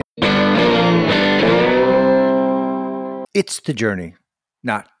It's the journey,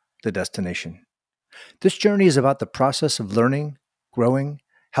 not the destination. This journey is about the process of learning, growing,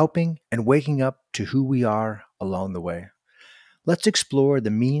 helping, and waking up to who we are along the way. Let's explore the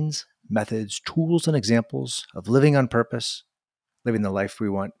means, methods, tools, and examples of living on purpose, living the life we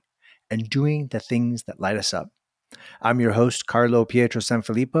want, and doing the things that light us up. I'm your host, Carlo Pietro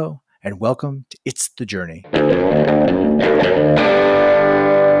Sanfilippo, and welcome to It's the Journey.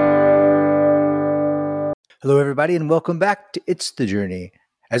 Hello, everybody, and welcome back to It's the Journey.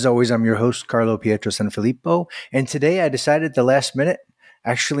 As always, I'm your host, Carlo Pietro Sanfilippo, and today I decided at the last minute,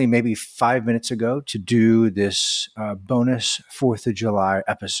 actually maybe 5 minutes ago, to do this bonus 4th of July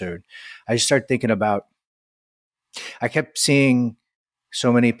episode. I just started thinking about, I kept seeing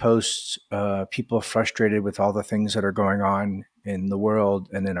so many posts, people frustrated with all the things that are going on in the world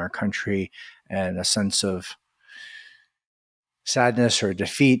and in our country, and a sense of sadness or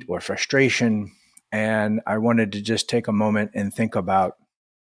defeat or frustration. And I wanted to just take a moment and think about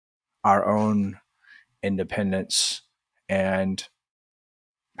our own independence and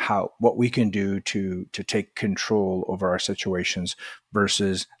what we can do to take control over our situations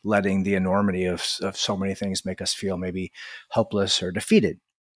versus letting the enormity of so many things make us feel maybe helpless or defeated.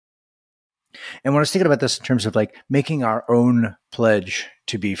 And when I was thinking about this in terms of like making our own pledge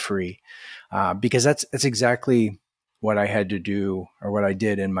to be free, because that's exactly what I had to do, or what I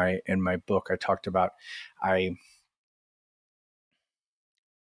did in my book. I talked about,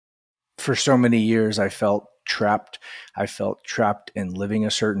 for so many years, I felt trapped. I felt trapped in living a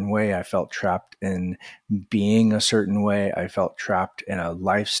certain way. I felt trapped in being a certain way. I felt trapped in a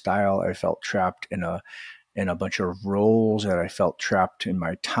lifestyle. I felt trapped in a bunch of roles, that I felt trapped in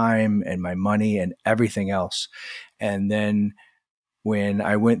my time and my money and everything else. And then when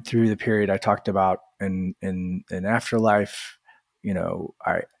I went through the period I talked about in afterlife,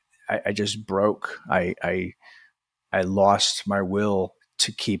 I just broke. I lost my will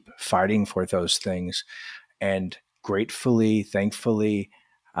to keep fighting for those things. And gratefully, thankfully,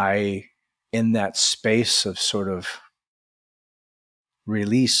 in that space of sort of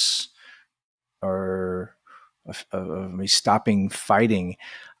release, or of me stopping fighting,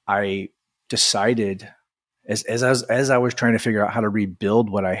 I decided, as I was trying to figure out how to rebuild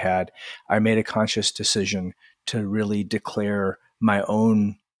what I had, I made a conscious decision to really declare my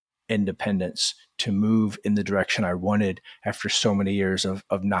own independence, to move in the direction I wanted after so many years of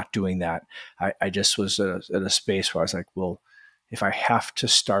not doing that. I just was at a space where I was like, well, if I have to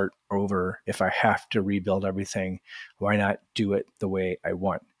start over, if I have to rebuild everything, why not do it the way I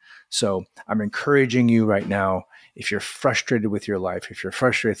want? So I'm encouraging you right now, if you're frustrated with your life, if you're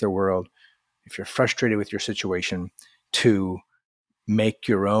frustrated with the world, if you're frustrated with your situation, to make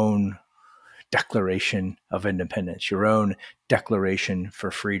your own declaration of independence, your own declaration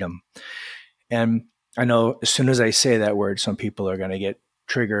for freedom. And I know as soon as I say that word, some people are going to get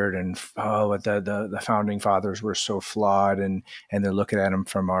triggered and, the founding fathers were so flawed, and they're looking at them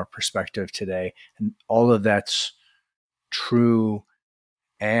from our perspective today. And all of that's true.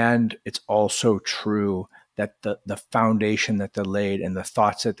 And it's also true that the foundation that they laid and the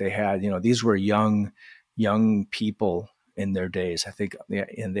thoughts that they had, these were young people in their days. I think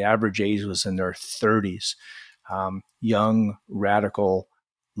the average age was in their 30s. Young, radical,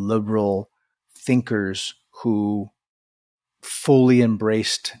 liberal thinkers who fully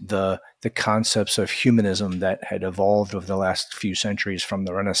embraced the concepts of humanism that had evolved over the last few centuries, from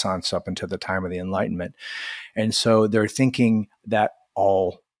the Renaissance up until the time of the Enlightenment. And so they're thinking that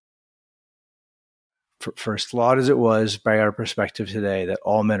first flawed as it was by our perspective today, that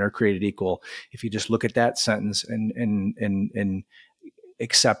all men are created equal. If you just look at that sentence and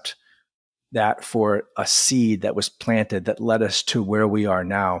accept that for a seed that was planted that led us to where we are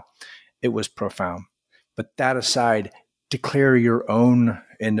now, it was profound. But that aside, declare your own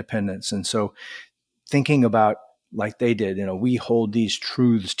independence. And so thinking about, like they did, we hold these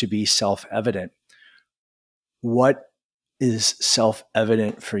truths to be self-evident. What is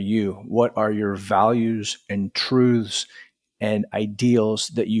self-evident for you? What are your values and truths and ideals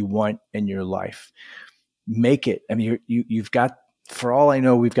that you want in your life? Make it. I mean, you've got, for all I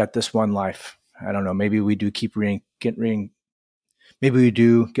know, we've got this one life. I don't know. Maybe we do maybe we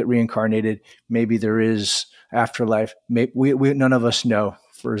do get reincarnated. Maybe there is afterlife. We none of us know.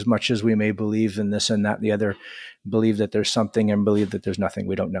 For as much as we may believe in this and that and the other, believe that there's something and believe that there's nothing,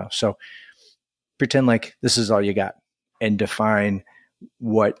 we don't know. So pretend like this is all you got, and define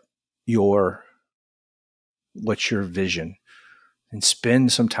what's your vision, and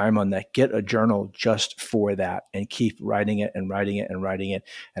spend some time on that. Get a journal just for that, and keep writing it and writing it and writing it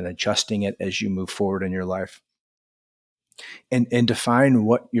and adjusting it as you move forward in your life. and define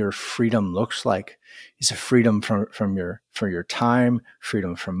what your freedom looks like. Is a freedom from your time,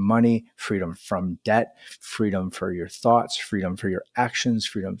 freedom from money, freedom from debt, freedom for your thoughts, freedom for your actions,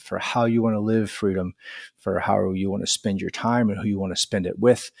 freedom for how you want to live, freedom for how you want to spend your time and who you want to spend it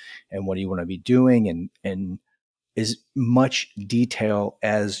with, and what do you want to be doing, and as much detail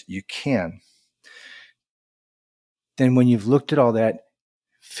as you can. Then when you've looked at all that,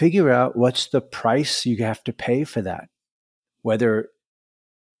 figure out what's the price you have to pay for that, whether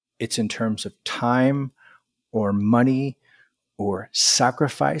it's in terms of time or money or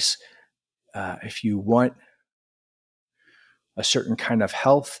sacrifice. If you want a certain kind of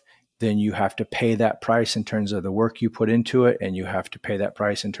health, then you have to pay that price in terms of the work you put into it, and you have to pay that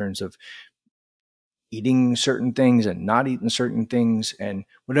price in terms of eating certain things and not eating certain things, and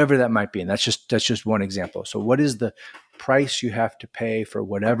whatever that might be. And that's just one example. So what is the price you have to pay for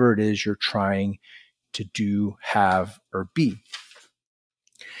whatever it is you're trying to do, have, or be?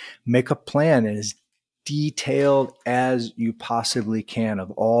 Make a plan as detailed as you possibly can of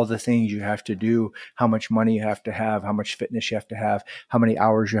all the things you have to do, how much money you have to have, how much fitness you have to have, how many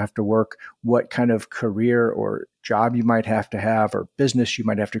hours you have to work, what kind of career or job you might have to have, or business you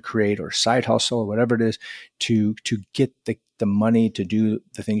might have to create, or side hustle, or whatever it is, to get the money to do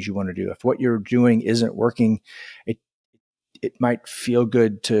the things you want to do. If what you're doing isn't working, it might feel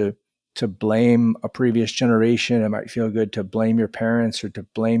good to blame a previous generation. It might feel good to blame your parents, or to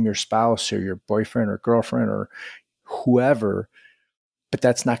blame your spouse or your boyfriend or girlfriend or whoever, but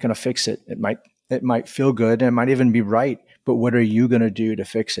that's not going to fix it. It might feel good, and it might even be right, but what are you going to do to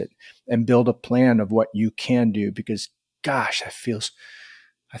fix it? And build a plan of what you can do, because gosh, that feels,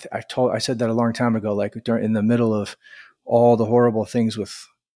 I said that a long time ago, like in the middle of all the horrible things with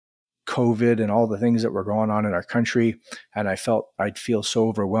COVID and all the things that were going on in our country. And I'd feel so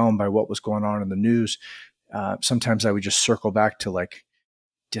overwhelmed by what was going on in the news. Sometimes I would just circle back to, like,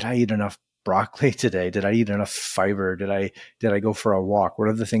 did I eat enough broccoli today? Did I eat enough fiber? Did I go for a walk? What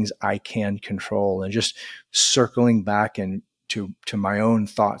are the things I can control? And just circling back and to my own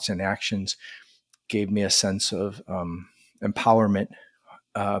thoughts and actions gave me a sense of empowerment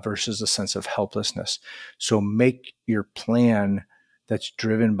versus a sense of helplessness. So make your plan that's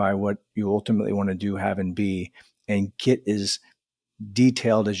driven by what you ultimately want to do, have, and be, and get as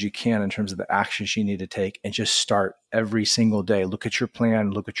detailed as you can in terms of the actions you need to take, and just start every single day. Look at your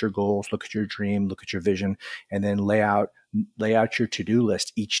plan, look at your goals, look at your dream, look at your vision, and then lay out your to-do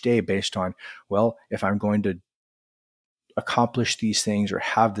list each day based on, well, if I'm going to accomplish these things or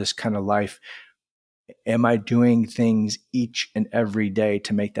have this kind of life, am I doing things each and every day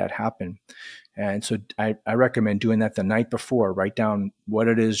to make that happen? And so I recommend doing that the night before. Write down what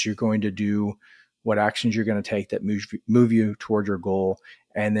it is you're going to do, what actions you're going to take that move you toward your goal.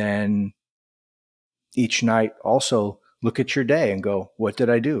 And then each night also look at your day and go, what did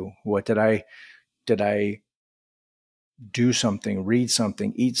I do? What did I do something, read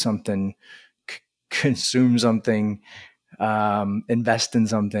something, eat something, consume something, invest in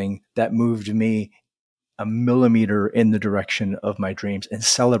something that moved me a millimeter in the direction of my dreams, and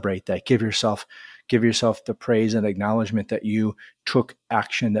celebrate that. Give yourself the praise and acknowledgement that you took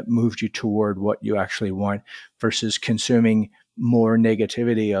action that moved you toward what you actually want, versus consuming more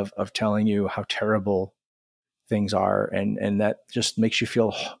negativity of telling you how terrible things are. And that just makes you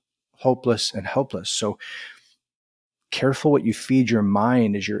feel hopeless and helpless. So careful what you feed your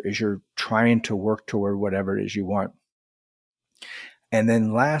mind as you're trying to work toward whatever it is you want. And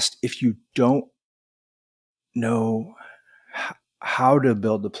then last, if you don't know how to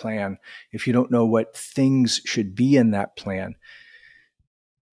build the plan, if you don't know what things should be in that plan,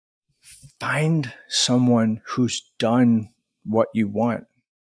 find someone who's done what you want.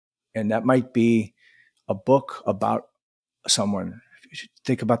 And that might be a book about someone.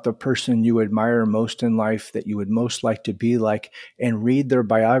 Think about the person you admire most in life, that you would most like to be like, and read their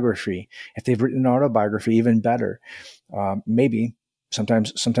biography. If they've written an autobiography, even better. Maybe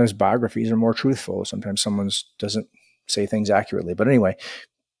sometimes biographies are more truthful. Sometimes someone's doesn't say things accurately. But anyway,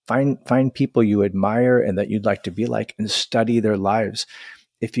 find people you admire and that you'd like to be like, and study their lives.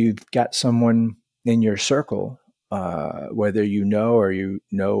 If you've got someone in your circle, whether you know or you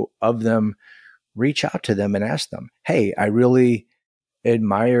know of them, reach out to them and ask them, hey, I really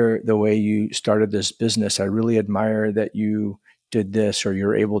admire the way you started this business. I really admire that you did this, or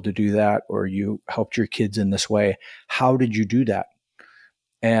you're able to do that, or you helped your kids in this way. How did you do that?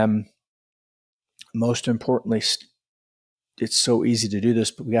 And most importantly, it's so easy to do this,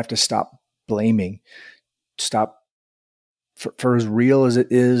 but we have to stop blaming. Stop, for as real as it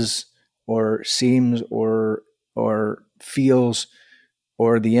is, or seems, or feels,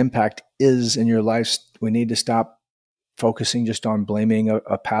 or the impact is in your life. We need to stop focusing just on blaming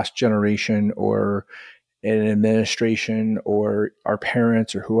a past generation or an administration or our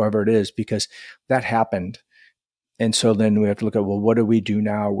parents or whoever it is, because that happened. And so then we have to look at, well, what do we do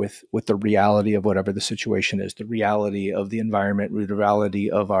now with the reality of whatever the situation is, the reality of the environment, the reality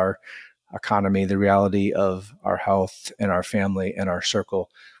of our economy, the reality of our health and our family and our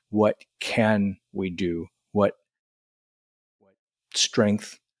circle. What can we do? What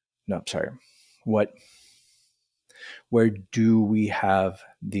strength? No, I'm sorry. Where do we have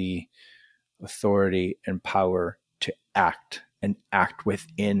the authority and power to act and act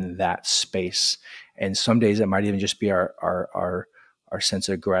within that space? And some days it might even just be our sense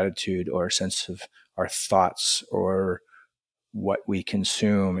of gratitude or a sense of our thoughts or what we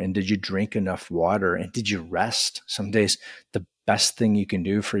consume. And did you drink enough water? And did you rest? Some days the best thing you can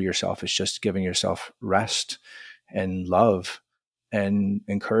do for yourself is just giving yourself rest and love and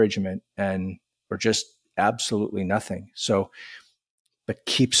encouragement and or just absolutely nothing. So, but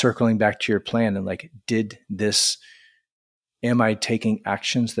keep circling back to your plan and like, am I taking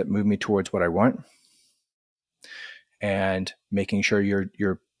actions that move me towards what I want? And making sure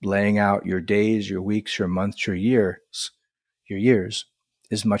you're laying out your days, your weeks, your months, your years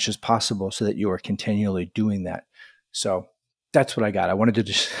as much as possible so that you are continually doing that. So that's what I got. I wanted to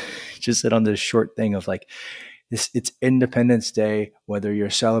just hit on this short thing of like this, it's Independence Day, whether you're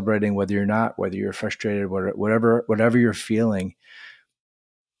celebrating, whether you're not, whether you're frustrated, whatever you're feeling,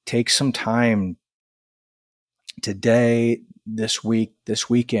 take some time today, this week, this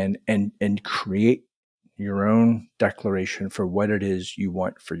weekend, and create your own declaration for what it is you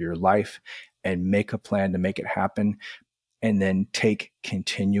want for your life and make a plan to make it happen. And then take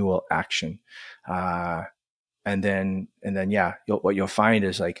continual action. And then, yeah, what you'll find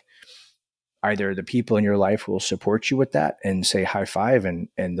is like either the people in your life will support you with that and say high five and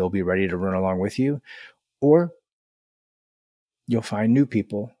they'll be ready to run along with you, or you'll find new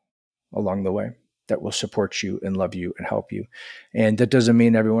people along the way that will support you and love you and help you. And that doesn't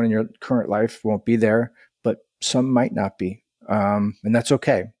mean everyone in your current life won't be there, but some might not be. And that's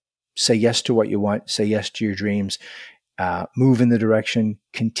okay. Say yes to what you want. Say yes to your dreams. Move in the direction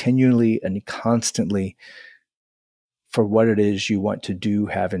continually and constantly for what it is you want to do,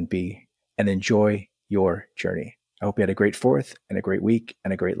 have, and be, and enjoy your journey. I hope you had a great 4th and a great week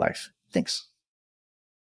and a great life. Thanks.